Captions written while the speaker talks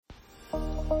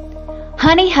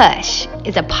Honey Hush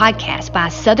is a podcast by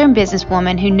a Southern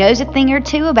businesswoman who knows a thing or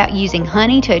two about using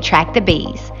honey to attract the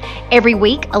bees. Every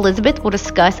week, Elizabeth will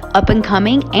discuss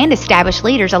up-and-coming and established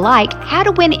leaders alike how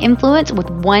to win influence with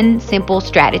one simple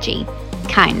strategy: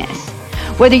 kindness.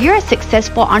 Whether you're a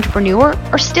successful entrepreneur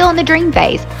or still in the dream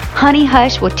phase, Honey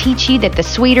Hush will teach you that the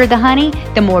sweeter the honey,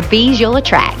 the more bees you'll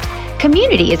attract.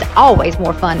 Community is always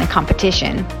more fun than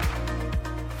competition.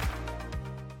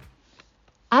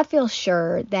 I feel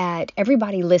sure that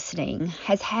everybody listening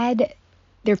has had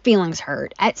their feelings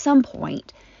hurt at some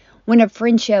point when a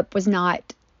friendship was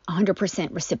not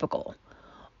 100% reciprocal,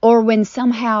 or when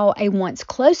somehow a once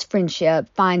close friendship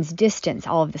finds distance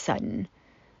all of a sudden.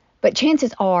 But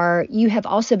chances are you have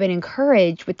also been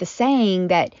encouraged with the saying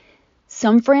that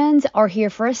some friends are here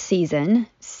for a season,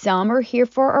 some are here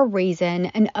for a reason,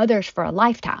 and others for a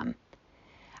lifetime.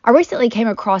 I recently came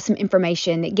across some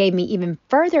information that gave me even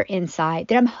further insight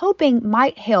that I'm hoping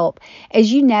might help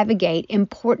as you navigate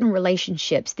important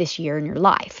relationships this year in your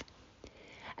life.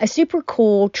 A super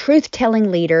cool truth-telling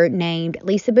leader named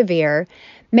Lisa Bevere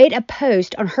made a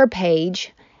post on her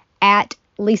page at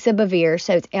Lisa Bevere,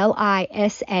 so it's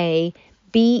LisaBevere.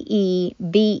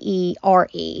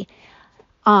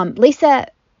 Lisa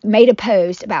made a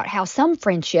post about how some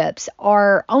friendships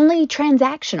are only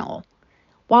transactional,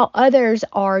 while others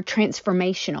are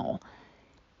transformational.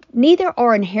 Neither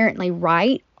are inherently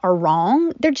right or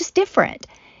wrong, they're just different.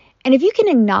 And if you can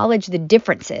acknowledge the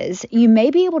differences, you may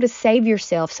be able to save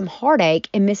yourself some heartache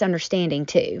and misunderstanding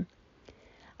too.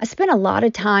 I spent a lot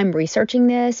of time researching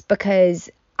this because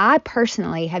I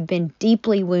personally have been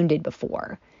deeply wounded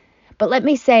before. But let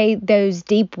me say those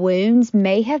deep wounds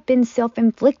may have been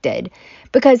self-inflicted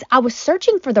because I was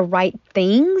searching for the right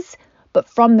things, but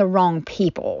from the wrong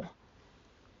people.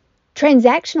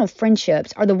 Transactional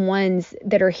friendships are the ones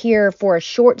that are here for a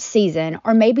short season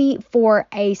or maybe for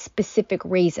a specific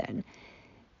reason.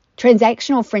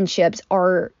 Transactional friendships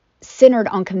are centered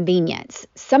on convenience.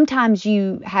 Sometimes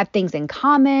you have things in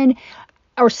common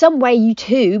or some way you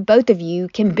two, both of you,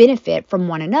 can benefit from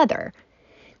one another.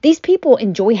 These people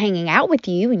enjoy hanging out with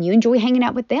you and you enjoy hanging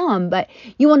out with them, but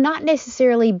you will not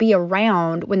necessarily be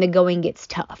around when the going gets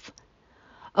tough.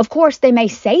 Of course, they may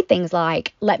say things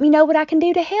like, "Let me know what I can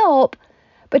do to help,"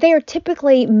 but they are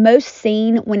typically most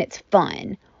seen when it's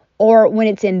fun or when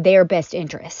it's in their best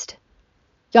interest.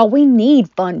 Y'all, we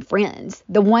need fun friends,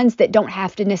 the ones that don't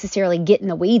have to necessarily get in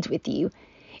the weeds with you.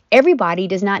 Everybody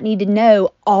does not need to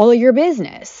know all of your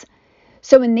business.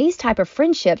 So when these type of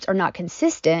friendships are not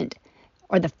consistent,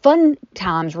 or the fun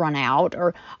times run out,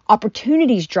 or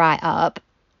opportunities dry up,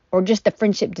 or just the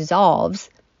friendship dissolves,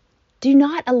 do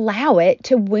not allow it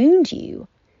to wound you.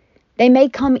 They may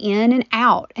come in and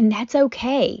out, and that's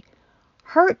okay.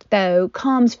 Hurt, though,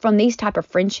 comes from these type of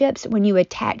friendships when you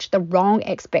attach the wrong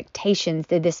expectations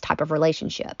to this type of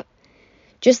relationship.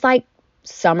 Just like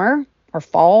summer or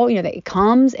fall, that it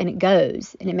comes and it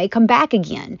goes, and it may come back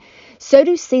again. So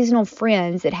do seasonal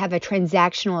friends that have a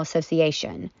transactional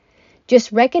association.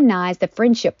 Just recognize the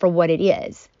friendship for what it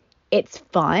is. It's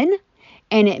fun,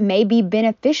 and it may be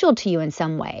beneficial to you in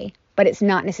some way, but it's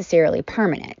not necessarily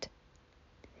permanent.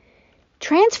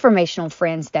 Transformational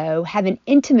friends, though, have an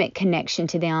intimate connection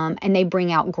to them and they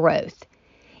bring out growth.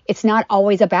 It's not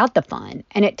always about the fun,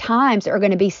 and at times there are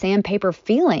going to be sandpaper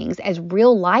feelings as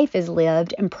real life is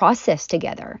lived and processed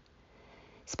together.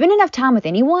 Spend enough time with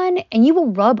anyone and you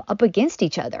will rub up against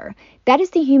each other. That is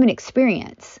the human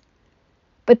experience.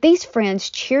 But these friends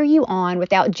cheer you on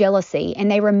without jealousy, and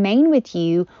they remain with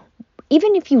you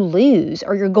even if you lose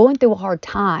or you're going through a hard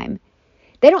time.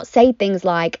 They don't say things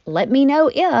like, "Let me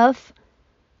know if."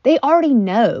 They already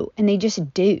know, and they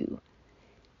just do.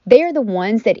 They are the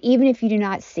ones that even if you do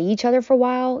not see each other for a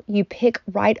while, you pick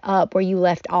right up where you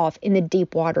left off in the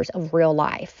deep waters of real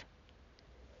life.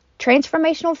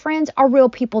 Transformational friends are real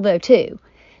people, though, too.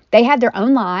 They have their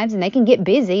own lives, and they can get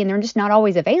busy, and they're just not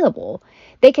always available.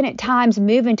 They can at times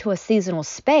move into a seasonal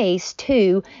space,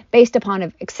 too, based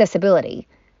upon accessibility.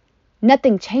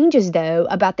 Nothing changes, though,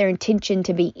 about their intention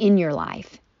to be in your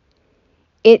life.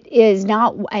 It is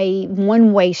not a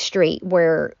one-way street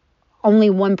where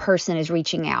only one person is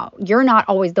reaching out. You're not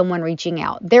always the one reaching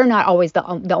out. They're not always the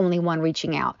only one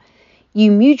reaching out.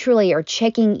 You mutually are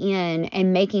checking in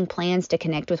and making plans to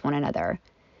connect with one another.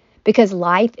 Because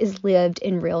life is lived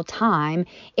in real time,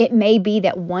 it may be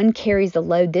that one carries the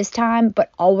load this time,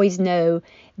 but always know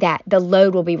that the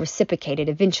load will be reciprocated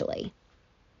eventually.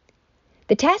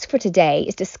 The task for today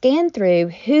is to scan through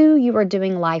who you are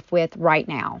doing life with right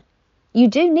now. You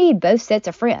do need both sets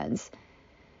of friends.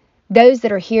 Those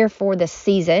that are here for the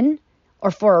season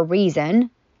or for a reason,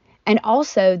 and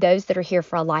also those that are here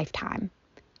for a lifetime.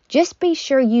 Just be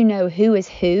sure you know who is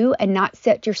who and not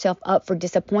set yourself up for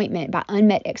disappointment by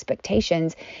unmet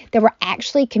expectations that were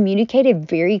actually communicated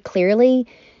very clearly.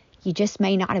 You just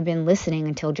may not have been listening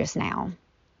until just now.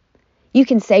 You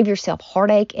can save yourself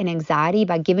heartache and anxiety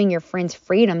by giving your friends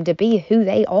freedom to be who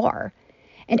they are.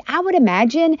 And I would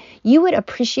imagine you would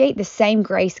appreciate the same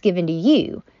grace given to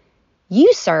you.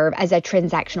 You serve as a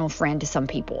transactional friend to some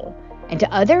people, and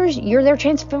to others, you're their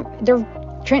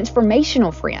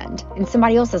transformational friend in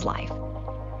somebody else's life.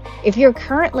 If you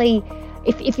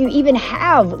even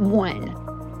have one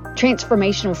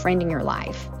transformational friend in your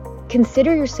life,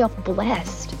 consider yourself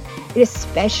blessed. It is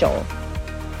special.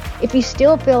 If you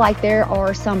still feel like there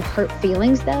are some hurt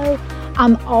feelings, though,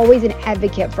 I'm always an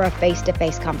advocate for a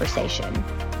face-to-face conversation.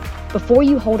 Before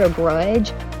you hold a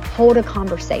grudge, hold a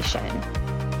conversation.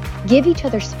 Give each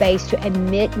other space to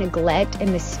admit neglect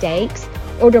and mistakes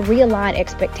or to realign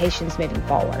expectations moving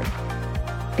forward.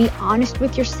 Be honest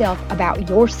with yourself about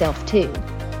yourself too,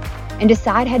 and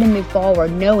decide how to move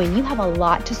forward knowing you have a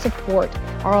lot of support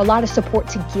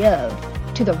to give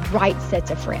to the right sets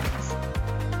of friends.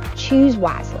 Choose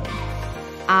wisely.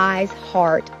 Eyes,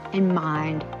 heart, and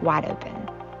mind wide open.